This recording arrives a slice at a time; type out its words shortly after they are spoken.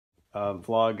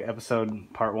vlog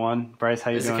episode part 1. Bryce,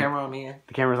 how you doing? Is the camera on me?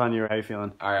 The camera's on you. How you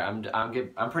feeling? All right, I'm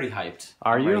pretty hyped.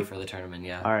 I'm ready for the tournament.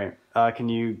 Yeah. All right. Can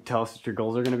you tell us what your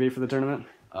goals are going to be for the tournament?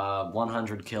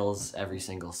 100 kills every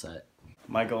single set.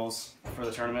 My goals for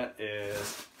the tournament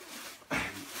is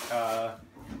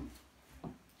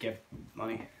get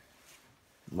money.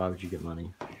 Why would you get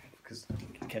money? Because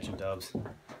catching dubs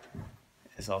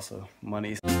is also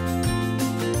money.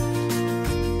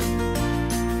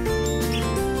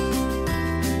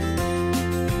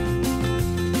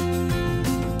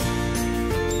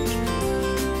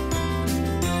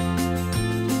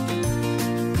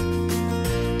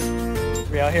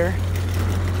 We out here,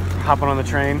 hopping on the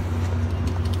train.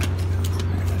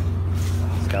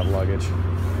 He's got luggage.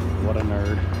 What a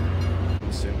nerd. I'm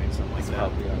assuming something like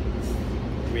that.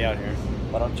 We out here.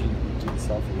 Why don't you do the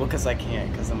selfie? Well, because I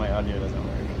can't, because then my audio doesn't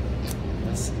work.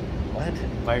 What?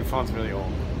 My phone's really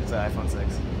old. It's an iPhone 6.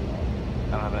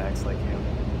 I don't have an X like you.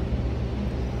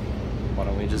 Why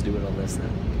don't we just do it on this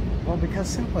then? Well, because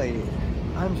simply,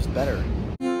 I'm just better.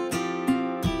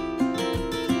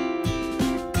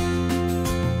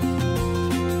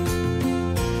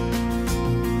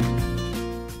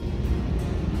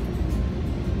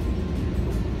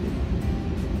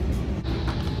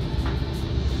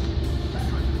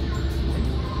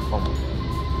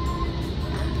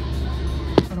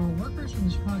 Workers from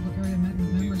the Chicago area met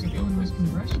with members of Illinois'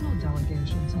 congressional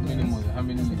delegation today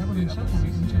as the government shutdown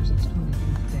enters its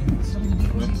 28th day.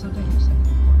 WBOZ Subject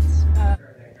reports.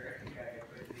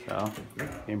 So,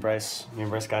 me and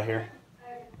Bryce got here.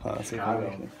 Let's see if I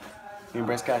can. Me and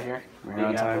Bryce got here. We're here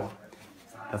on time.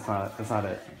 That's not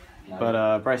it.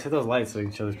 But Bryce, hit those lights so you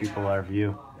can show these people our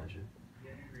view.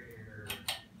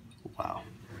 Wow,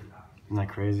 isn't that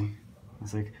crazy?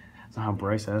 It's like that's not how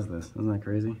Bryce has this. Isn't that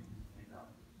crazy?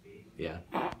 Yeah.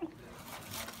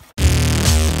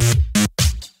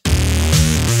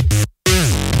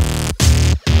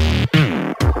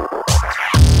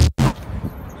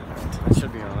 It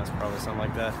should be on us, probably something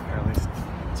like that, or at least.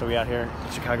 So we out here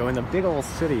in Chicago, in the big old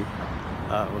city.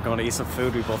 We're going to eat some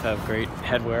food. We both have great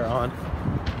headwear on,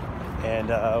 and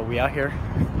we out here.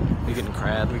 We getting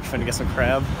crab. We finna get some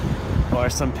crab or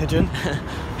some pigeon.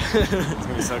 It's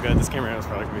gonna be so good. This camera is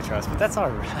probably gonna be trash, but that's all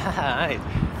right.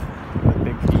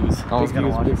 Big views. Colin's Big gonna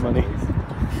views, watch big it money. someplace.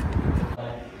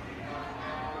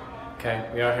 Okay,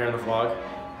 we out here in the vlog.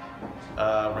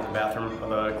 We're in the bathroom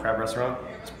of a crab restaurant.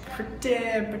 It's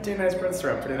pretty nice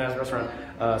restaurant.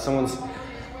 Someone's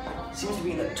seems to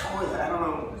be in the toilet. I don't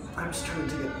know. I'm just trying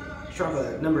to take a drop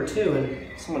of number 2,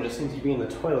 and someone just seems to be in the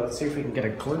toilet. Let's see if we can get a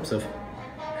glimpse of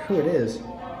who it is.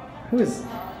 Who is